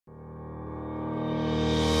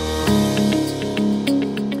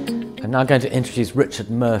I'm now going to introduce Richard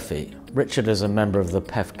Murphy. Richard is a member of the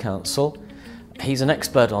PEF Council. He's an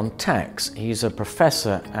expert on tax. He's a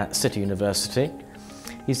professor at City University.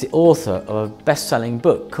 He's the author of a best-selling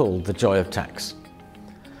book called The Joy of Tax.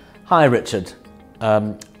 Hi Richard,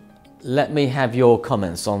 let me have your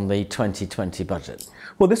comments on the 2020 budget.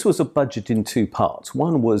 Well, this was a budget in two parts.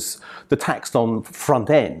 One was the tax on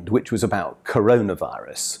front end, which was about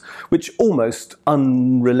coronavirus, which almost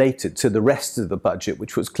unrelated to the rest of the budget,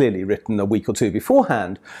 which was clearly written a week or two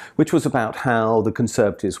beforehand, which was about how the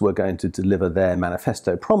Conservatives were going to deliver their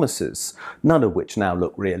manifesto promises, none of which now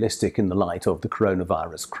look realistic in the light of the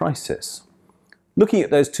coronavirus crisis. Looking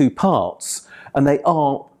at those two parts, and they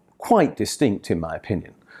are quite distinct in my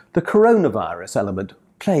opinion, the coronavirus element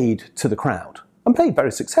played to the crowd. And played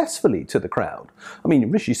very successfully to the crowd. I mean,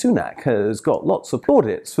 Rishi Sunak has got lots of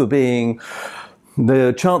plaudits for being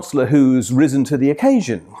the Chancellor who's risen to the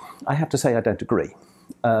occasion. I have to say I don't agree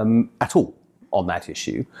at all on that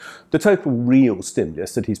issue. The total real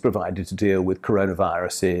stimulus that he's provided to deal with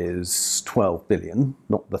coronavirus is 12 billion,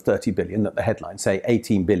 not the 30 billion that the headlines say.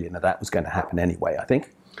 18 billion of that was going to happen anyway, I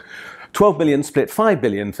think. 12 billion split 5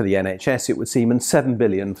 billion for the NHS, it would seem, and 7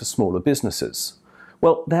 billion for smaller businesses.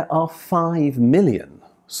 Well, there are 5 million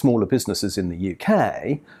smaller businesses in the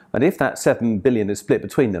UK, and if that 7 billion is split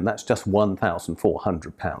between them, that's just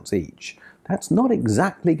 £1,400 each. That's not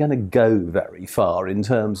exactly going to go very far in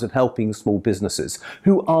terms of helping small businesses,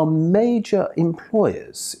 who are major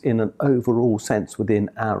employers in an overall sense within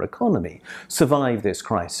our economy, survive this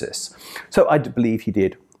crisis. So I believe he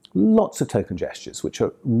did lots of token gestures which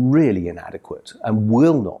are really inadequate and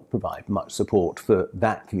will not provide much support for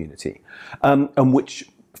that community, and which,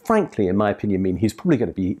 frankly, in my opinion, mean he's probably going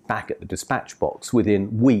to be back at the dispatch box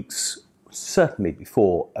within weeks, certainly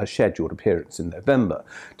before a scheduled appearance in November,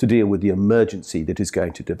 to deal with the emergency that is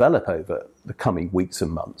going to develop over the coming weeks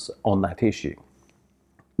and months on that issue.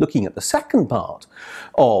 Looking at the second part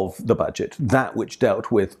of the budget, that which dealt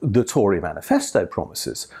with the Tory manifesto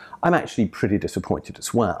promises, I'm actually pretty disappointed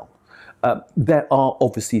as well. There are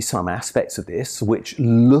obviously some aspects of this which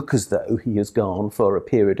look as though he has gone for a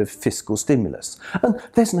period of fiscal stimulus. And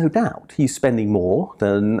there's no doubt he's spending more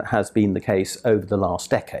than has been the case over the last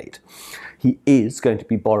decade. He is going to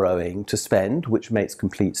be borrowing to spend, which makes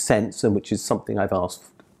complete sense and which is something I've asked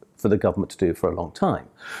for the government to do for a long time.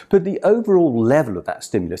 But the overall level of that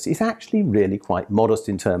stimulus is actually really quite modest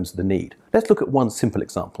in terms of the need. Let's look at one simple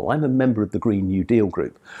example. I'm a member of the Green New Deal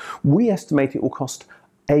group. We estimate it will cost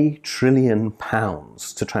 £1 trillion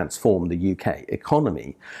to transform the UK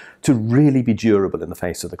economy to really be durable in the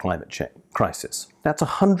face of the climate change crisis. That's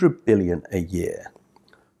 100 billion a year.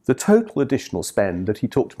 The total additional spend that he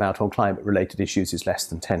talked about on climate-related issues is less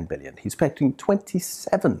than 10 billion. He's putting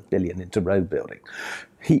 27 billion into road building.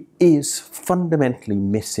 He is fundamentally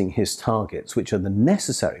missing his targets, which are the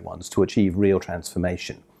necessary ones to achieve real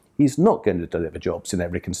transformation. He's not going to deliver jobs in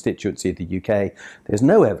every constituency of the UK. There's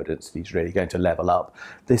no evidence that he's really going to level up.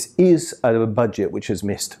 This is a budget which has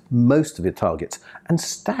missed most of its targets, and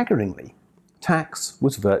staggeringly, tax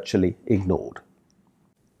was virtually ignored.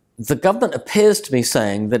 The government appears to be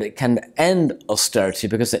saying that it can end austerity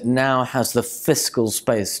because it now has the fiscal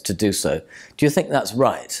space to do so. Do you think that's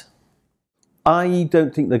right? I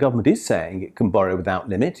don't think the government is saying it can borrow without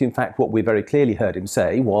limit. In fact, what we very clearly heard him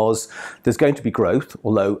say was there's going to be growth,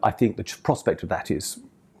 although I think the prospect of that is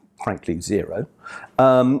frankly zero,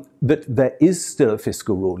 that there is still a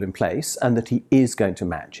fiscal rule in place and that he is going to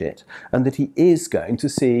match it and that he is going to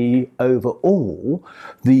see overall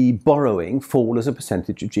the borrowing fall as a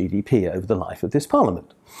percentage of GDP over the life of this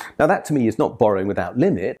Parliament. Now that to me is not borrowing without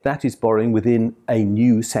limit, that is borrowing within a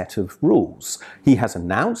new set of rules. He has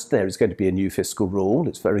announced there is going to be a new fiscal rule.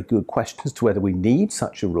 It's a very good question as to whether we need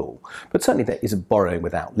such a rule, but certainly there isn't borrowing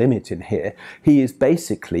without limit in here. He is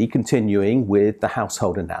basically continuing with the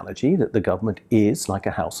household analogy that the government is like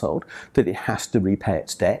a household, that it has to repay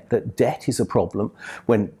its debt, that debt is a problem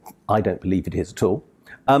when I don't believe it is at all.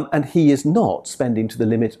 And he is not spending to the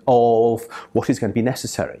limit of what is going to be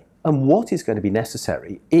necessary. And what is going to be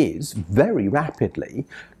necessary is very rapidly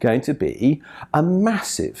going to be a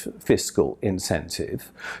massive fiscal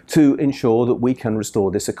incentive to ensure that we can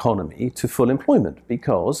restore this economy to full employment,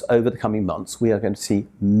 because over the coming months we are going to see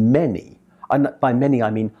many, and by many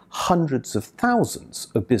I mean hundreds of thousands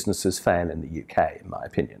of businesses fail in the UK, in my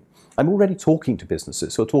opinion. I'm already talking to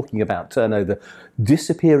businesses who are talking about turnover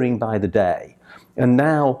disappearing by the day. And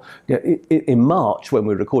now, in March, when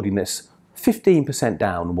we're recording this, 15%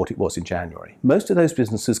 down on what it was in January. Most of those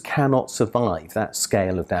businesses cannot survive that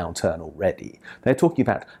scale of downturn already. They're talking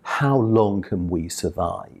about how long can we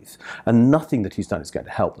survive? And nothing that he's done is going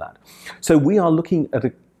to help that. So we are looking at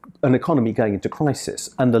a an economy going into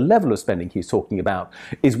crisis. And the level of spending he's talking about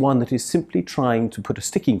is one that is simply trying to put a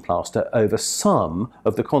sticking plaster over some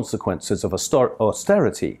of the consequences of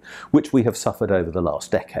austerity, which we have suffered over the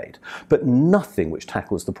last decade, but nothing which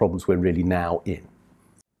tackles the problems we're really now in.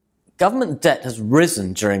 Government debt has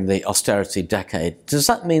risen during the austerity decade. Does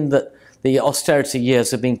that mean that the austerity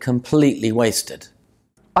years have been completely wasted?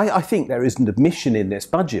 I think there is an admission in this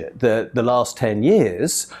budget that the last 10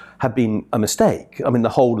 years have been a mistake. I mean, the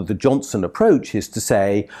whole of the Johnson approach is to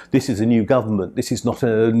say, this is a new government, this is not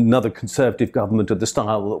another Conservative government of the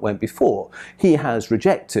style that went before. He has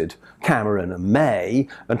rejected Cameron and May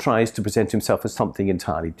and tries to present himself as something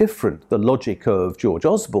entirely different. The logic of George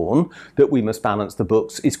Osborne, that we must balance the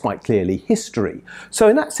books, is quite clearly history. So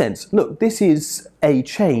in that sense, look, this is a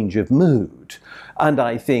change of mood. And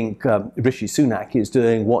I think Rishi Sunak is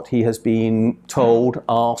doing what he has been told,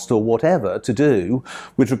 asked or whatever to do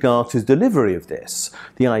with regard to his delivery of this.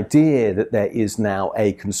 The idea that there is now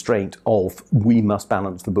a constraint of we must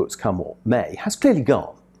balance the books come what may has clearly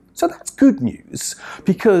gone. So that's good news,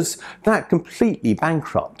 because that completely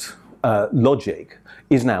bankrupt logic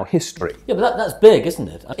is now history. Yeah, but that's big, isn't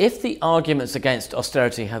it? If the arguments against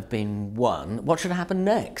austerity have been won, what should happen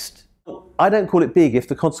next? I don't call it big if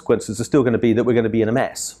the consequences are still going to be that we're going to be in a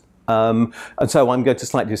mess. And so I'm going to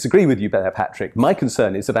slightly disagree with you there, Patrick. My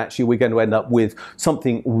concern is that actually we're going to end up with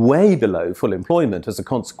something way below full employment as a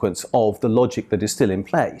consequence of the logic that is still in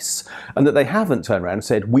place, and that they haven't turned around and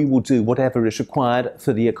said, we will do whatever is required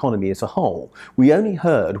for the economy as a whole. We only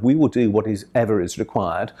heard we will do whatever is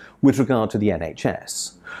required with regard to the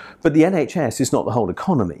NHS. But the NHS is not the whole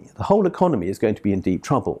economy. The whole economy is going to be in deep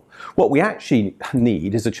trouble. What we actually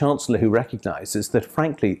need is a Chancellor who recognises that,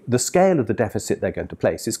 frankly, the scale of the deficit they're going to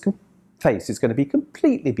face is going to be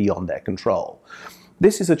completely beyond their control.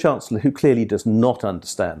 This is a Chancellor who clearly does not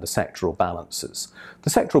understand the sectoral balances.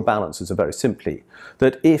 The sectoral balances are very simply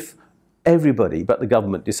that if everybody but the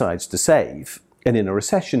government decides to save, and in a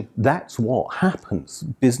recession, that's what happens.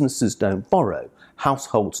 Businesses don't borrow.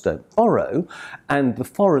 Households don't borrow, and the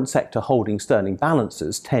foreign sector holding sterling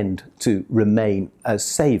balances tend to remain as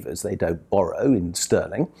savers. They don't borrow in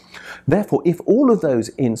sterling. Therefore, if all of those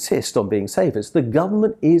insist on being savers, the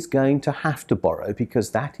government is going to have to borrow,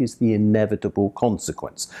 because that is the inevitable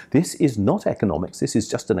consequence. This is not economics, this is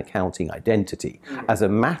just an accounting identity. As a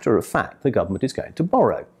matter of fact, the government is going to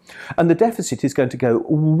borrow. And the deficit is going to go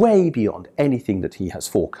way beyond anything that he has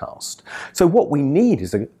forecast. So what we need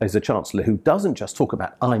is a Chancellor who doesn't just talk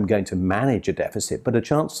about, I'm going to manage a deficit, but a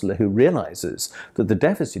Chancellor who realises that the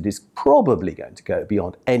deficit is probably going to go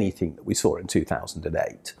beyond anything that we saw in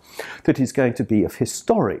 2008, that is going to be of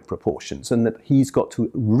historic proportions, and that he's got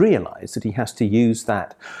to realise that he has to use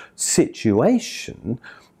that situation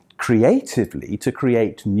creatively to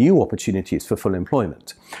create new opportunities for full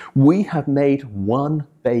employment. We have made one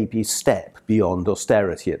baby step beyond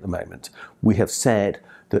austerity at the moment. We have said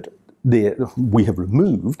that we have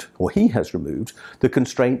removed, or he has removed, the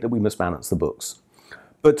constraint that we must balance the books.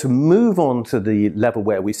 But to move on to the level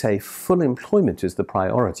where we say full employment is the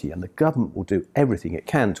priority and the government will do everything it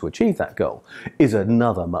can to achieve that goal is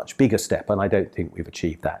another much bigger step, and I don't think we've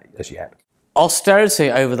achieved that as yet.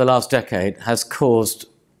 Austerity over the last decade has caused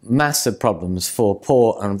massive problems for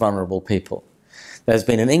poor and vulnerable people. There's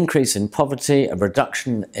been an increase in poverty, a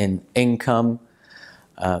reduction in income,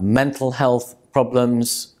 mental health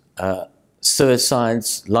problems,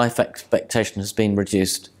 suicides, life expectation has been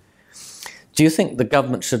reduced. Do you think the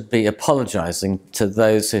government should be apologising to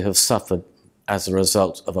those who have suffered as a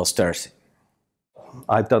result of austerity?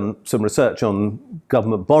 I've done some research on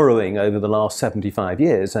government borrowing over the last 75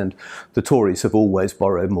 years, and the Tories have always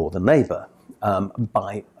borrowed more than Labour.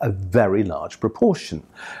 By a very large proportion.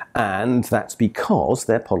 And that's because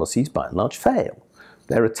their policies by and large fail.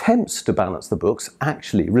 Their attempts to balance the books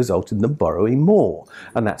actually result in them borrowing more.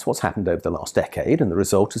 And that's what's happened over the last decade, and the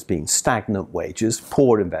result has been stagnant wages,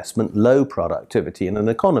 poor investment, low productivity, and an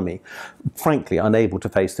economy, frankly, unable to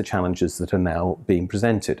face the challenges that are now being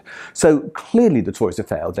presented. So clearly the Tories have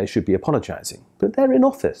failed, they should be apologising. But they're in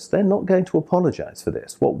office, they're not going to apologise for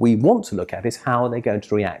this. What we want to look at is how are they going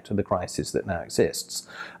to react to the crisis that now exists.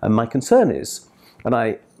 And my concern is, and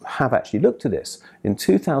I have actually looked at this, in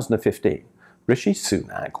 2015, Rishi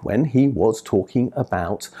Sunak, when he was talking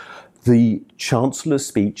about the Chancellor's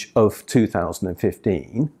speech of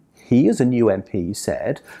 2015, he as a new MP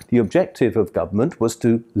said the objective of government was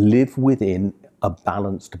to live within a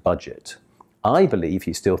balanced budget. I believe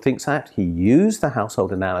he still thinks that. He used the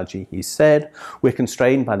household analogy. He said, we're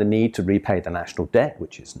constrained by the need to repay the national debt,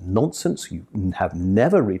 which is nonsense. You have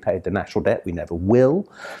never repaid the national debt. We never will.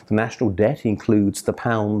 The national debt includes the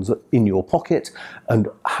pounds in your pocket. And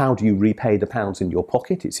how do you repay the pounds in your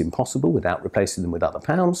pocket? It's impossible without replacing them with other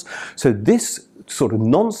pounds. So this sort of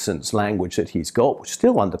nonsense language that he's got, which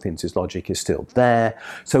still underpins his logic, is still there.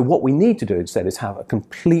 So what we need to do instead is have a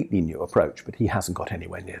completely new approach, but he hasn't got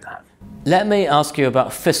anywhere near that. Let me ask you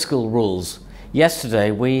about fiscal rules.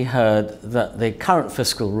 Yesterday we heard that the current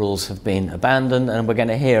fiscal rules have been abandoned, and we're going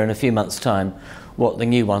to hear in a few months' time what the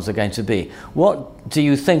new ones are going to be. What do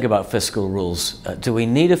you think about fiscal rules? Do we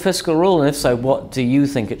need a fiscal rule, and if so, what do you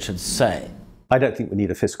think it should say? I don't think we need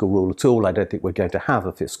a fiscal rule at all. I don't think we're going to have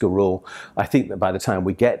a fiscal rule. I think that by the time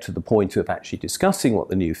we get to the point of actually discussing what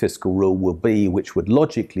the new fiscal rule will be, which would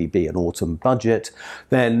logically be an autumn budget,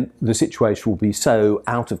 then the situation will be so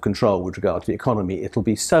out of control with regard to the economy, it'll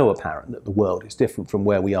be so apparent that the world is different from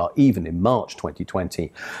where we are even in March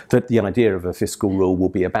 2020, that the idea of a fiscal rule will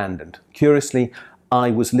be abandoned. Curiously, I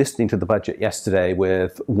was listening to the budget yesterday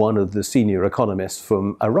with one of the senior economists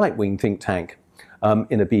from a right-wing think tank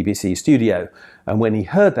in a BBC studio. And when he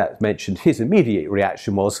heard that mentioned, his immediate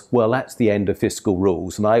reaction was, well, that's the end of fiscal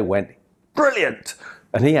rules. And I went, brilliant.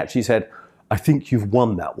 And he actually said, I think you've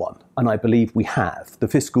won that one. And I believe we have. The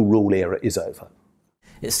fiscal rule era is over.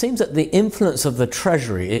 It seems that the influence of the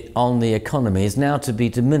Treasury on the economy is now to be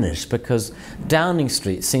diminished because Downing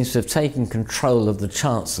Street seems to have taken control of the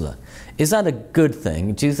Chancellor. Is that a good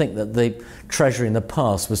thing? Do you think that the Treasury in the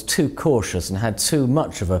past was too cautious and had too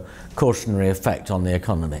much of a cautionary effect on the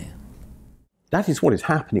economy? That is what is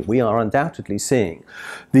happening. We are undoubtedly seeing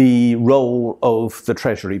the role of the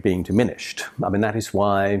Treasury being diminished. I mean, that is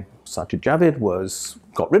why Sajid Javid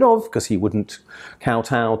got rid of, because he wouldn't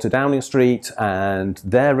kowtow to Downing Street and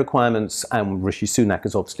their requirements, and Rishi Sunak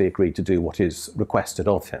has obviously agreed to do what is requested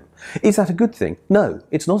of him. Is that a good thing? No,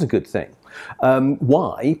 it's not a good thing.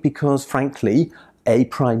 Why? Because, frankly, a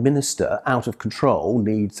Prime Minister out of control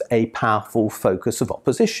needs a powerful focus of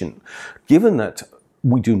opposition. Given that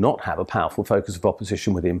we do not have a powerful focus of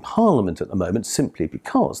opposition within Parliament at the moment, simply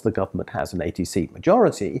because the government has an 80-seat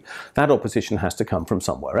majority, that opposition has to come from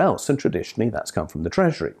somewhere else, and traditionally that's come from the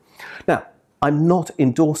Treasury. Now, I'm not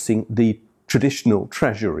endorsing the traditional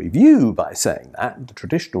Treasury view by saying that. The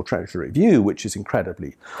traditional Treasury view, which is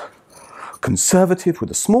incredibly conservative with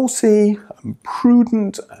a small c, and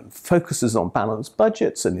prudent, and focuses on balanced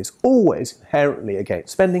budgets, and is always inherently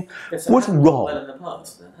against spending, was wrong. Well in the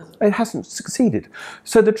past, then, hasn't it hasn't succeeded.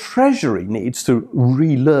 So the Treasury needs to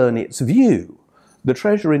relearn its view. The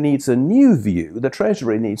Treasury needs a new view. The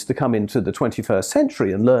Treasury needs to come into the 21st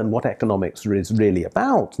century and learn what economics is really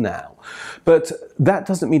about now. But that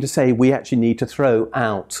doesn't mean to say we actually need to throw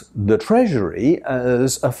out the Treasury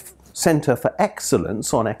as a centre for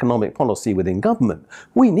excellence on economic policy within government.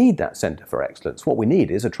 We need that centre for excellence. What we need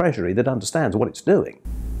is a Treasury that understands what it's doing.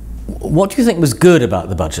 What do you think was good about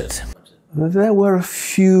the budget? There were a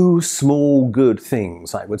few small good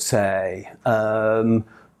things, I would say.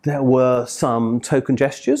 There were some token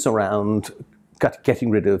gestures around getting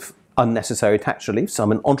rid of unnecessary tax relief.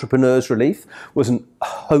 Some an entrepreneur's relief was a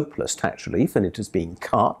hopeless tax relief, and it has been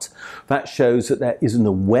cut. That shows that there is an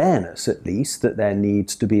awareness, at least, that there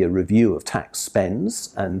needs to be a review of tax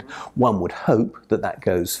spends, and one would hope that that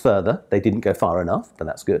goes further. They didn't go far enough, but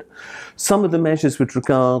that's good. Some of the measures with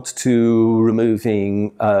regard to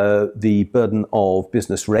removing the burden of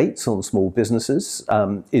business rates on small businesses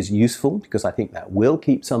is useful, because I think that will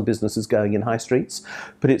keep some businesses going in high streets.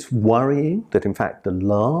 But it's worrying that, in fact, the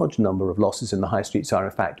large number of losses in the high streets are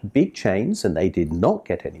in fact big chains, and they did not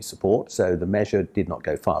get any support, so the measure did not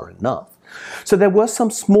go far enough. So there were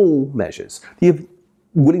some small measures. The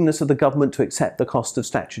willingness of the government to accept the cost of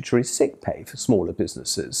statutory sick pay for smaller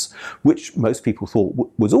businesses, which most people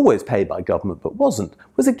thought was always paid by government but wasn't,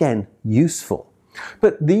 was again useful.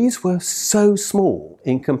 But these were so small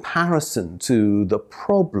in comparison to the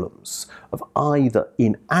problems of either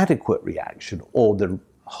inadequate reaction or the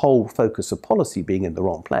whole focus of policy being in the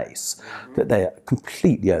wrong place, that they are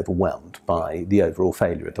completely overwhelmed by the overall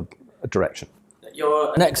failure of the direction.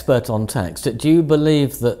 You're an expert on tax. Do you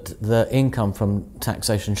believe that the income from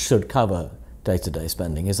taxation should cover day-to-day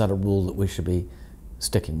spending? Is that a rule that we should be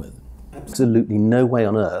sticking with? Absolutely no way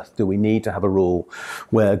on earth do we need to have a rule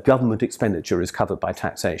where government expenditure is covered by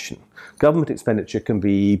taxation. Government expenditure can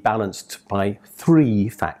be balanced by three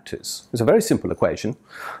factors. It's a very simple equation.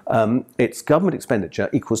 It's government expenditure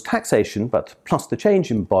equals taxation, but plus the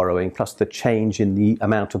change in borrowing, plus the change in the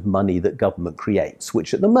amount of money that government creates,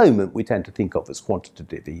 which at the moment we tend to think of as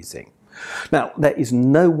quantitative easing. Now, there is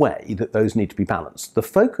no way that those need to be balanced. The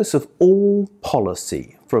focus of all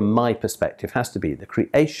policy, from my perspective, has to be the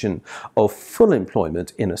creation of full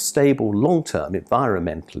employment in a stable, long-term,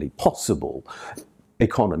 environmentally possible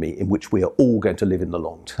economy in which we are all going to live in the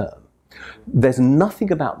long term. There's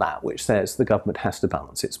nothing about that which says the government has to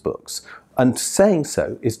balance its books. And saying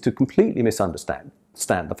so is to completely misunderstand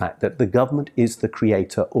the fact that the government is the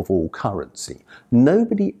creator of all currency.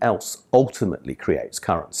 Nobody else ultimately creates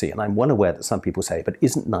currency. And I'm well aware that some people say, but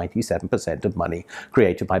isn't 97% of money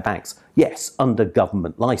created by banks? Yes, under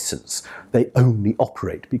government license. They only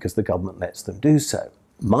operate because the government lets them do so.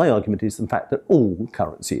 My argument is the fact that all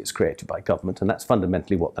currency is created by government, and that's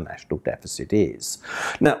fundamentally what the national deficit is.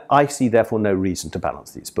 Now, I see therefore no reason to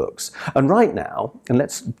balance these books. And right now, and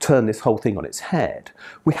let's turn this whole thing on its head,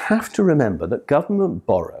 we have to remember that government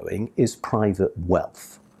borrowing is private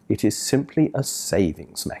wealth. It is simply a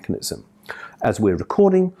savings mechanism. As we're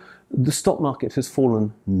recording, the stock market has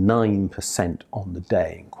fallen 9% on the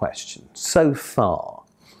day in question. So far,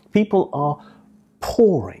 people are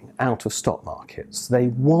pouring out of stock markets. They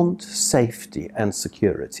want safety and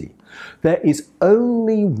security. There is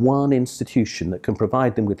only one institution that can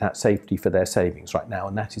provide them with that safety for their savings right now,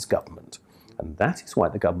 and that is government. And that is why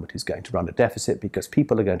the government is going to run a deficit, because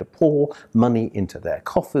people are going to pour money into their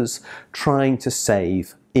coffers trying to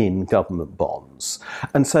save in government bonds.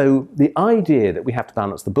 And so the idea that we have to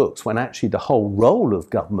balance the books when actually the whole role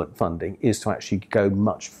of government funding is to actually go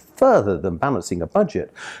much further than balancing a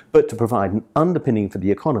budget, but to provide an underpinning for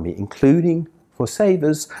the economy, including for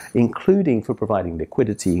savers, including for providing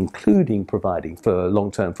liquidity, including providing for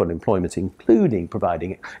long-term full employment, including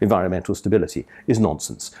providing environmental stability, is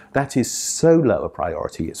nonsense. That is so low a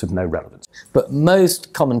priority, it's of no relevance. But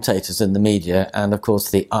most commentators in the media, and of course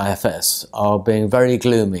the IFS, are being very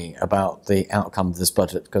gloomy about the outcome of this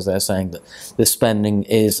budget, because they're saying that this spending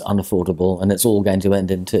is unaffordable and it's all going to end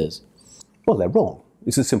in tears. Well, they're wrong.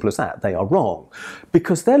 It's as simple as that. They are wrong.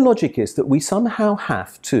 Because their logic is that we somehow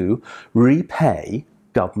have to repay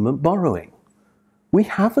government borrowing. We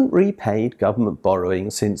haven't repaid government borrowing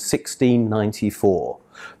since 1694.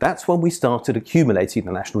 That's when we started accumulating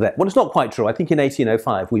the national debt. Well, it's not quite true. I think in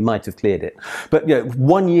 1805 we might have cleared it. But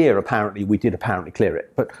 1 year apparently we did apparently clear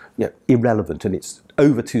it. But irrelevant, and it's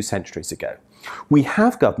over 2 centuries ago. We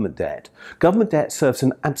have government debt. Government debt serves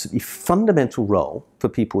an absolutely fundamental role for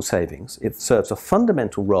people's savings. It serves a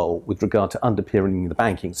fundamental role with regard to underpinning the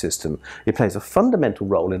banking system. It plays a fundamental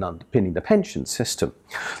role in underpinning the pension system.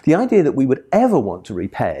 The idea that we would ever want to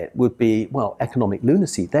repay it would be, well, economic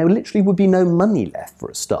lunacy. There literally would be no money left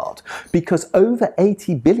for a start, because over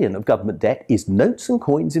 80 billion of government debt is notes and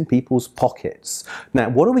coins in people's pockets. Now,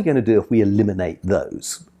 what are we going to do if we eliminate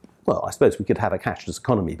those? Well, I suppose we could have a cashless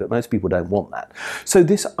economy, but most people don't want that. So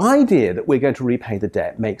this idea that we're going to repay the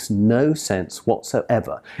debt makes no sense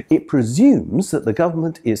whatsoever. It presumes that the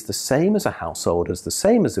government is the same as a household, as the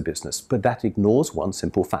same as a business, but that ignores one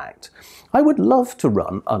simple fact. I would love to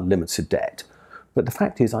run unlimited debt, but the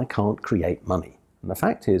fact is I can't create money. And the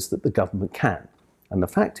fact is that the government can. And the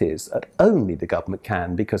fact is that only the government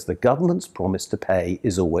can, because the government's promise to pay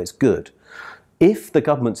is always good. If the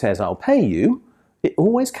government says, I'll pay you, it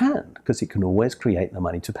always can, because it can always create the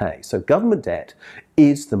money to pay. So government debt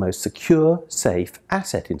is the most secure, safe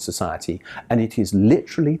asset in society, and it is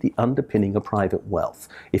literally the underpinning of private wealth.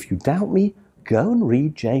 If you doubt me, go and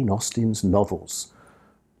read Jane Austen's novels.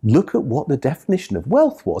 Look at what the definition of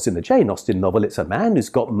wealth was in the Jane Austen novel. It's a man who's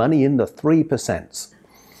got money in the 3%.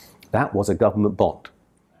 That was a government bond.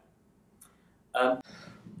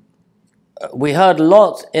 We heard a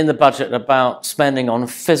lot in the budget about spending on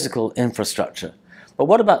physical infrastructure. But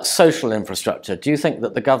what about social infrastructure? Do you think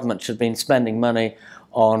that the government should be spending money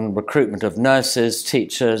on recruitment of nurses,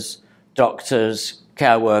 teachers, doctors,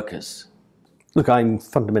 care workers? Look, I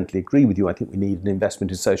fundamentally agree with you. I think we need an investment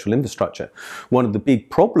in social infrastructure. One of the big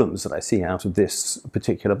problems that I see out of this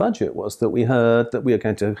particular budget was that we heard that we are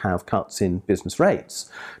going to have cuts in business rates.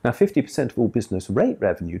 Now, 50% of all business rate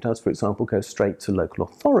revenue does, for example, go straight to local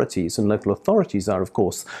authorities. And local authorities are, of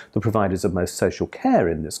course, the providers of most social care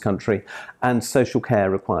in this country. And social care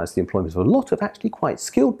requires the employment of a lot of actually quite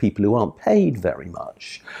skilled people who aren't paid very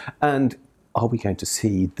much. And are we going to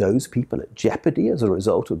see those people at jeopardy as a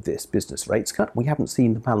result of this business rates cut? We haven't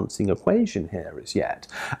seen the balancing equation here as yet.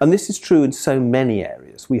 And this is true in so many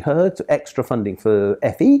areas. We heard extra funding for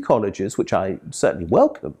FE colleges, which I certainly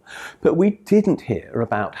welcome, but we didn't hear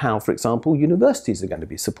about how, for example, universities are going to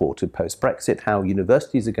be supported post-Brexit, how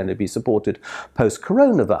universities are going to be supported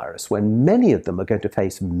post-coronavirus, when many of them are going to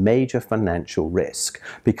face major financial risk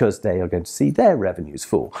because they are going to see their revenues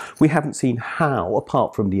fall. We haven't seen how,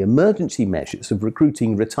 apart from the emergency measures measures of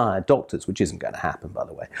recruiting retired doctors, which isn't going to happen, by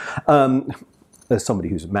the way. As somebody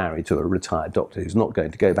who's married to a retired doctor who's not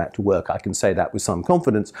going to go back to work, I can say that with some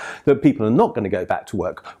confidence, that people are not going to go back to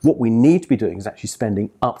work. What we need to be doing is actually spending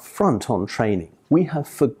upfront on training. We have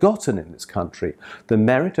forgotten in this country the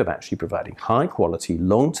merit of actually providing high quality,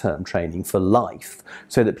 long-term training for life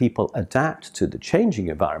so that people adapt to the changing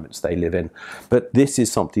environments they live in. But this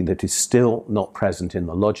is something that is still not present in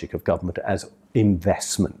the logic of government as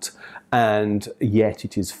investment. And yet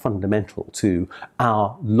it is fundamental to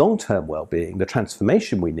our long-term well-being, the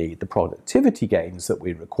transformation we need, the productivity gains that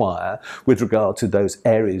we require with regard to those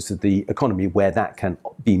areas of the economy where that can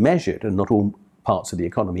be measured, and not all parts of the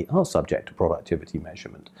economy are subject to productivity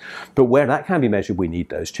measurement. But where that can be measured, we need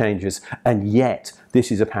those changes, and yet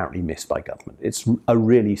this is apparently missed by government. It's a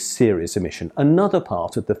really serious omission. Another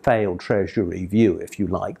part of the failed Treasury view, if you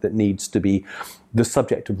like, that needs to be the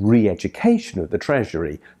subject of re-education of the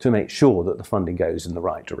Treasury to make sure that the funding goes in the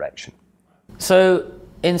right direction. So,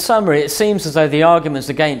 in summary, it seems as though the arguments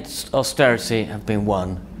against austerity have been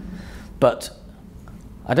won, but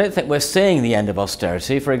I don't think we're seeing the end of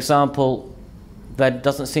austerity. For example, there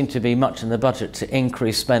doesn't seem to be much in the budget to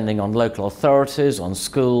increase spending on local authorities, on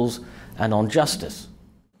schools, and on justice.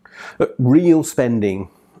 Real spending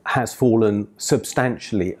has fallen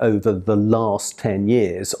substantially over the last 10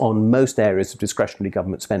 years on most areas of discretionary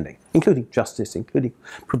government spending, including justice, including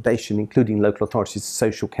probation, including local authorities,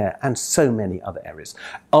 social care, and so many other areas.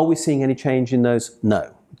 Are we seeing any change in those?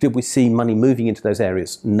 No. Did we see money moving into those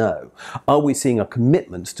areas? No. Are we seeing a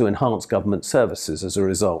commitment to enhance government services as a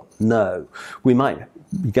result? No. We might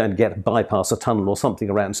be going to bypass a tunnel or something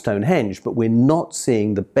around Stonehenge, but we're not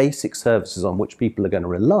seeing the basic services on which people are going to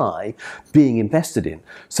rely being invested in,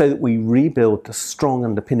 so that we rebuild the strong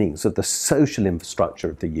underpinnings of the social infrastructure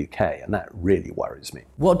of the UK, and that really worries me.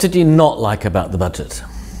 What did you not like about the budget?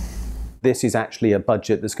 This is actually a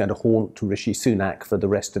budget that's going to haunt Rishi Sunak for the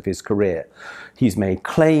rest of his career. He's made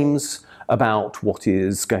claims about what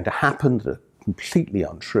is going to happen that are completely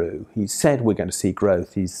untrue. He said we're going to see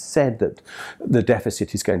growth. He's said that the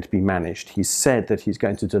deficit is going to be managed. He's said that he's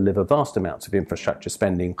going to deliver vast amounts of infrastructure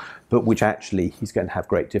spending, but which actually he's going to have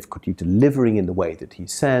great difficulty delivering in the way that he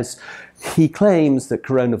says. He claims that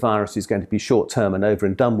coronavirus is going to be short-term and over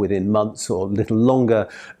and done within months or a little longer.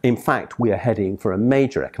 In fact, we are heading for a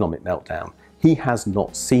major economic meltdown. He has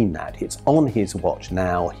not seen that. It's on his watch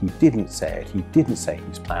now. He didn't say it. He didn't say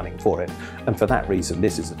he's planning for it. And for that reason,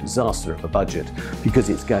 this is a disaster of a budget, because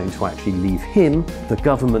it's going to actually leave him, the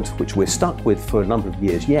government, which we're stuck with for a number of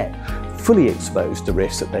years yet, fully exposed to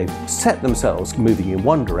risks that they've set themselves moving in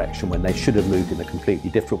one direction when they should have moved in a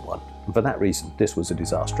completely different one. And for that reason, this was a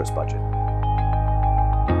disastrous budget.